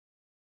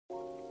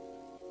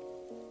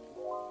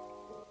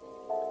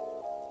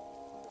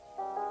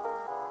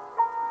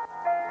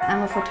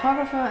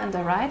photographer and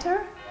a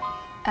writer,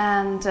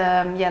 and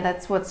yeah,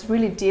 that's what's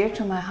really dear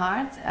to my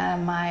heart,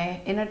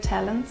 my inner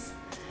talents.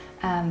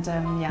 And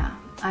yeah,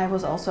 I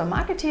was also a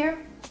marketeer,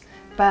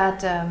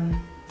 but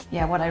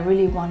yeah, what I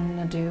really want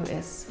to do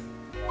is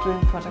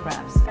doing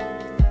photographs.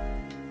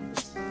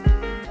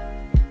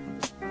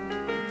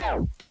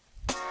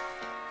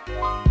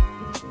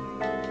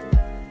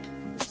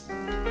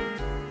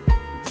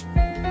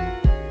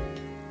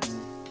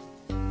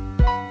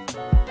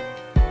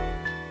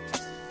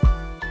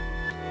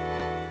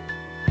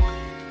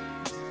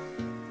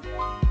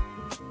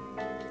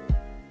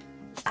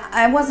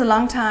 I was a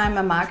long time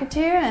a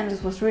marketeer, and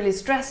it was really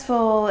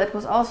stressful. It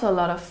was also a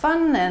lot of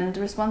fun and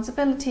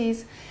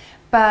responsibilities,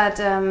 but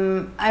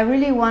I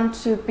really want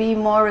to be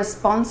more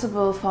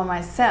responsible for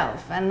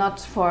myself and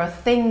not for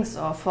things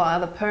or for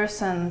other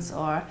persons.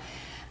 Or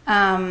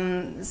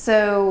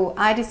so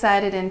I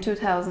decided in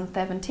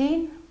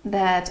 2017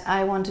 that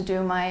I want to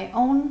do my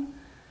own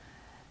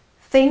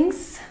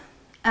things.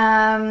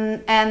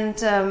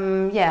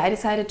 Yeah, I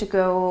decided to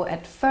go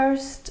at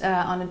first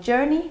on a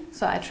journey.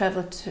 So I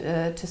traveled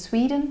to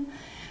Sweden,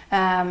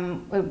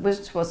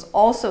 which was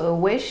also a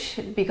wish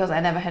because I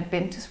never had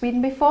been to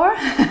Sweden before.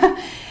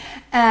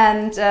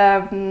 And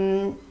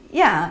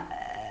yeah,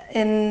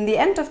 in the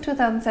end of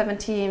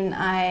 2017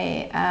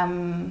 I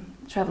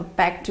traveled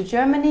back to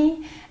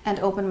Germany and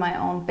opened my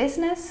own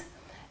business.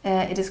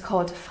 It is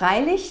called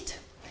Freilicht.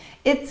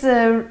 It's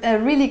a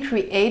really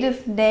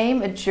creative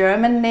name, a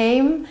German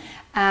name.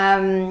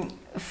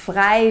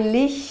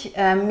 Freilicht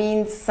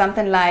means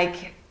something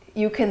like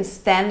you can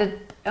stand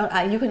it,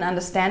 you can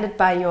understand it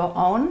by your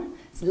own,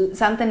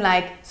 something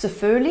like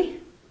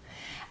selvfølgelig.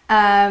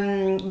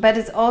 But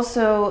it's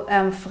also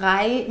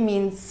frei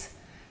means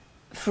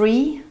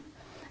free,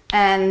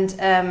 and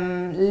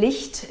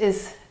Licht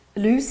is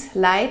lys,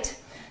 light.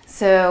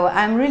 So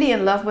I'm really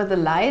in love with the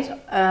light,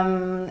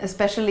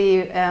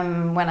 especially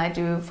when I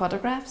do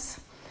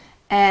photographs.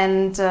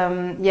 And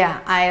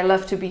yeah, I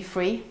love to be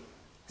free.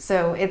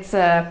 So it's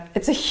a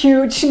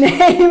huge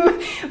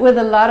name with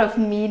a lot of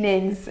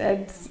meanings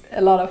and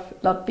a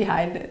lot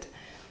behind it.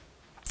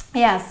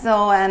 Yeah.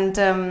 So and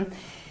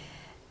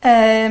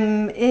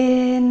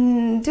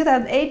in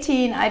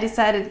 2018 I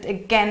decided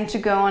again to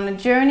go on a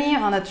journey,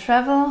 on a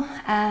travel,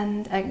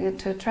 and I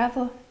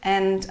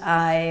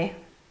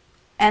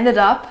ended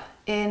up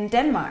in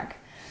Denmark,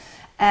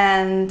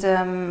 and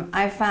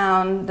I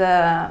found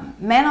the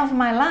man of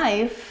my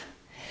life,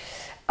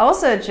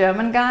 also a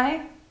German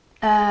guy.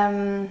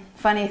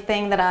 Funny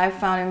thing that I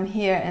found him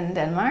here in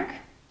Denmark,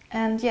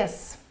 and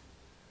yes,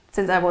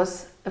 since I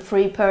was a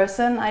free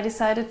person, I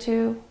decided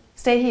to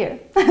stay here.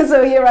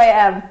 So here I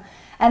am,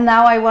 and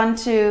now I want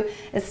to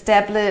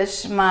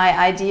establish my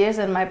ideas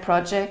and my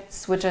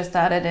projects, which I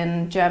started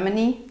in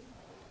Germany.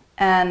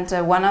 And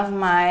one of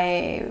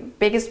my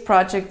biggest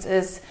projects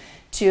is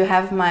to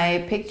have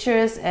my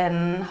pictures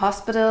in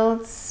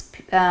hospitals,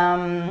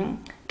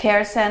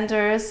 care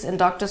centers, and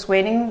doctors'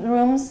 waiting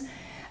rooms,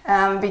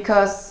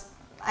 because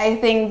I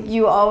think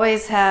you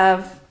always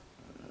have,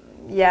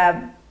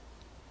 yeah,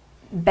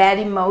 bad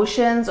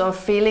emotions or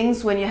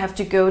feelings when you have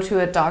to go to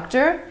a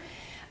doctor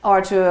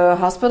or to a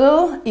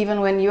hospital,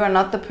 even when you are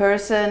not the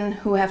person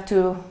who have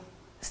to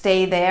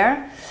stay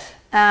there,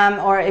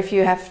 or if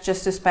you have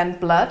just to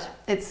spend blood.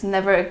 It's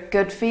never a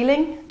good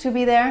feeling to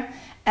be there,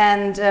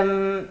 and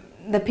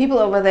the people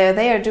over there,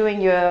 they are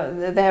doing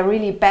their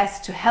really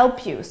best to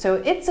help you,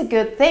 so it's a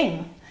good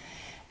thing.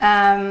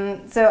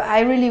 So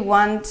I really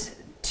want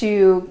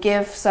to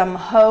give some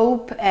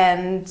hope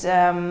and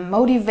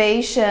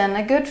motivation,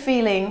 a good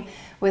feeling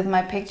with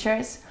my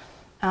pictures,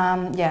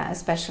 yeah,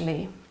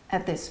 especially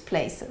at these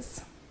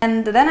places.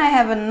 And then I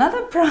have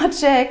another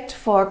project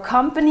for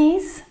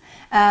companies.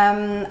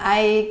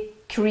 I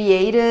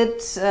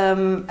created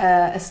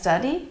a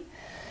study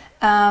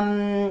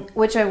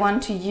which I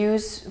want to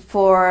use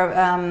for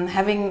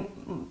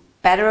having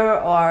better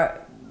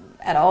or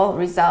at all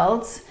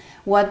results,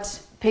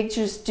 what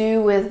pictures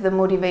do with the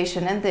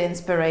motivation and the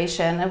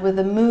inspiration and with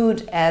the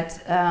mood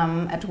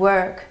at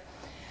work.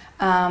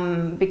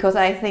 Because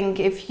I think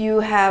if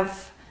you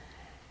have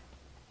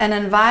an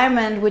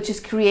environment which is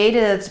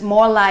created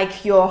more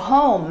like your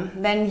home,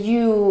 then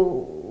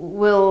you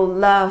will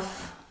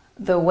love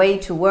the way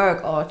to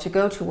work or to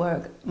go to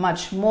work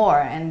much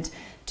more and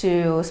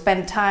to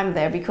spend time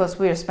there, because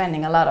we are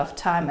spending a lot of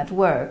time at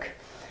work.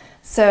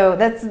 So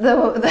that's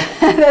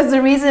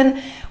the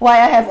reason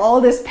why I have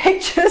all these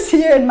pictures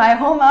here in my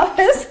home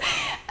office.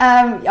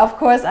 Of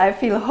course I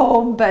feel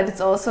home, but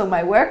it's also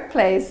my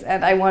workplace,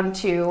 and I want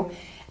to,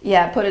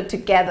 yeah, put it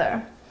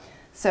together.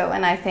 So,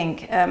 and I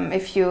think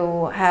if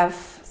you have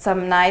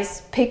some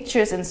nice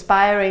pictures,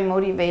 inspiring,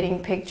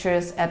 motivating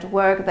pictures at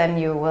work, then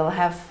you will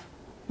have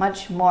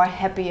much more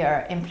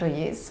happier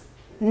employees.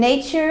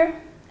 Nature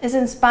is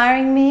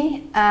inspiring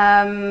me.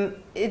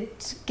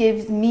 It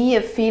gives me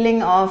a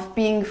feeling of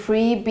being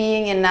free,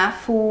 being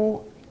enough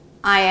who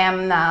I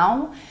am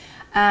now,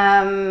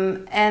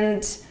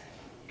 and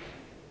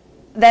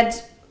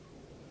that,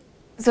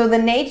 so the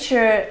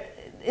nature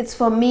it's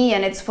for me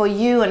and it's for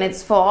you and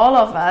it's for all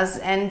of us,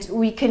 and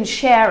we can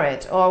share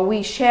it, or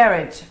we share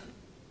it.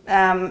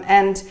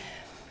 And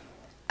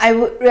I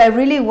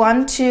really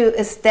want to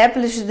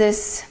establish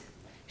this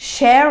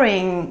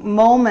sharing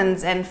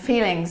moments and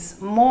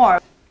feelings more.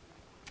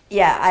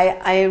 Yeah,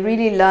 I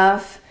really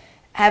love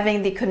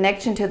having the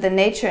connection to the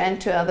nature and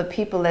to other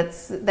people.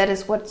 That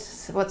is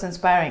what's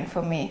inspiring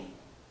for me.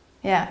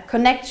 Yeah,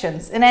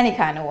 connections in any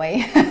kind of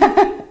way.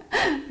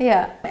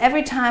 Yeah.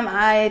 Every time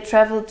I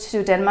travel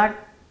to Denmark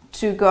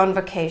to go on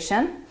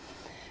vacation,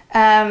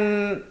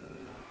 I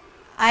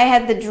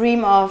had the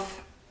dream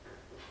of,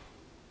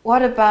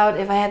 what about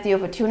if I had the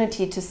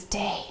opportunity to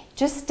stay?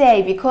 Just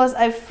stay, because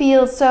I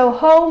feel so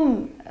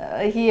home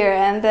here,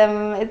 and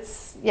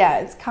it's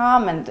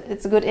calm and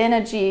it's a good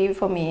energy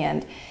for me,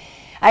 and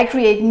I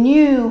create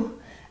new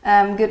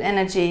good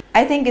energy.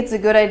 I think it's a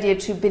good idea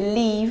to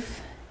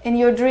believe in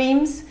your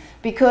dreams,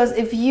 because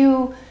if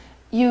you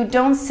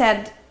don't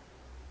set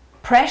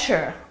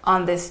pressure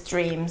on these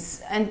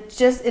dreams and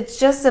it's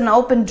just an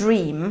open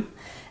dream,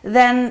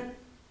 then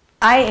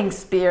I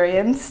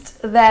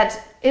experienced that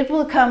it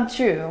will come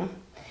true.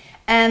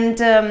 And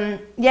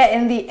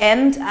in the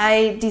end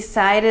I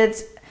decided,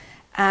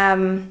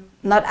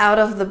 not out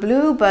of the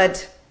blue,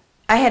 but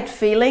I had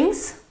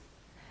feelings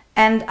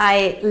and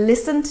I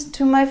listened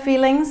to my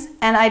feelings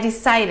and I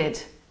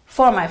decided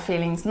for my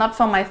feelings, not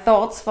for my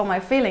thoughts, for my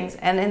feelings.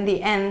 And in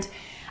the end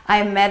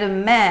I met a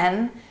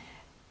man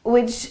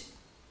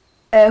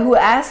who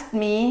asked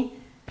me,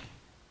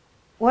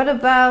 what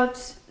about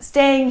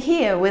staying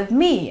here with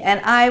me? And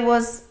I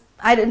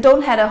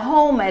don't have a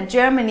home at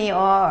Germany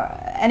or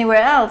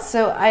anywhere else,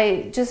 so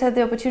I just had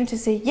the opportunity to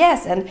say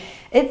yes. And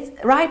it's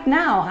right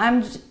now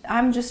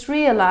I'm just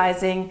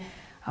realizing,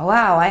 oh,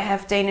 wow, I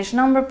have Danish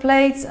number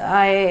plates,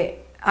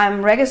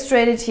 I'm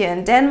registered here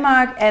in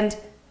Denmark, and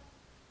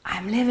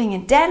I'm living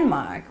in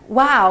Denmark.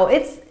 Wow,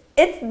 it's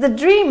the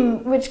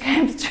dream which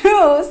came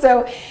true.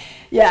 So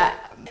yeah.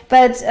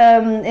 But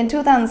in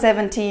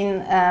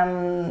 2017,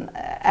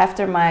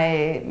 after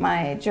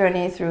my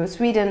journey through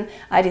Sweden,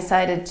 I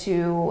decided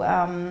to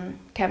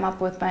come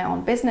up with my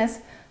own business.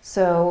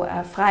 So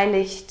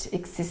Freilicht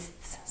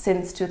exists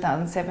since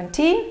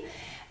 2017,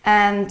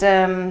 and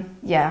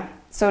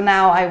so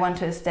now I want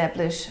to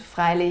establish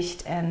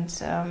Freilicht and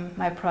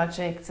my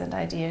projects and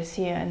ideas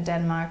here in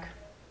Denmark.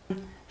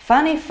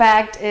 Funny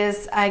fact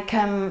is I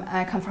come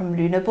from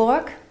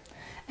Lüneburg.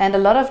 And a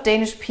lot of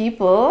Danish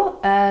people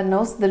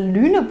knows the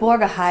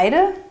Lüneburger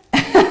Heide.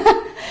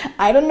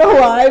 I don't know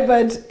why,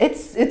 but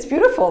it's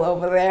beautiful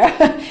over there.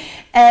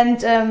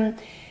 And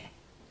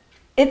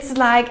it's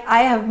like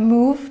I have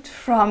moved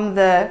from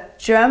the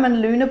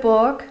German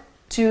Lüneburg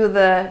to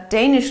the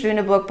Danish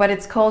Lüneburg, but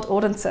it's called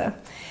Odense.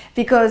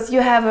 Because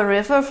you have a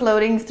river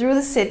floating through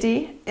the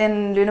city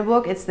in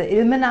Lüneburg. It's the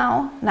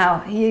Ilmenau. Now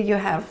here you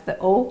have the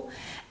O.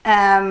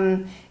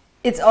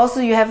 It's also,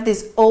 you have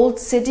this old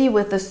city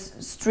with the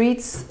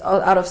streets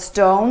out of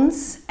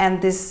stones and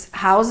these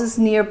houses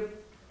near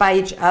by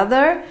each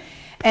other,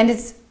 and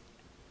that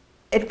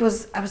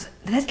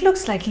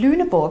looks like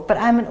Lüneburg, but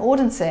I'm in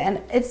Odense, and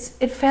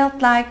it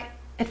felt like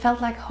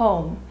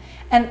home.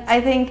 And I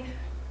think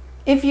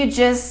if you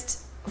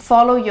just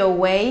follow your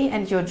way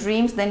and your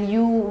dreams, then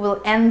you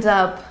will end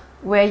up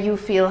where you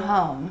feel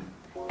home,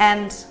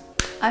 and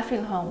I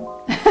feel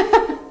home.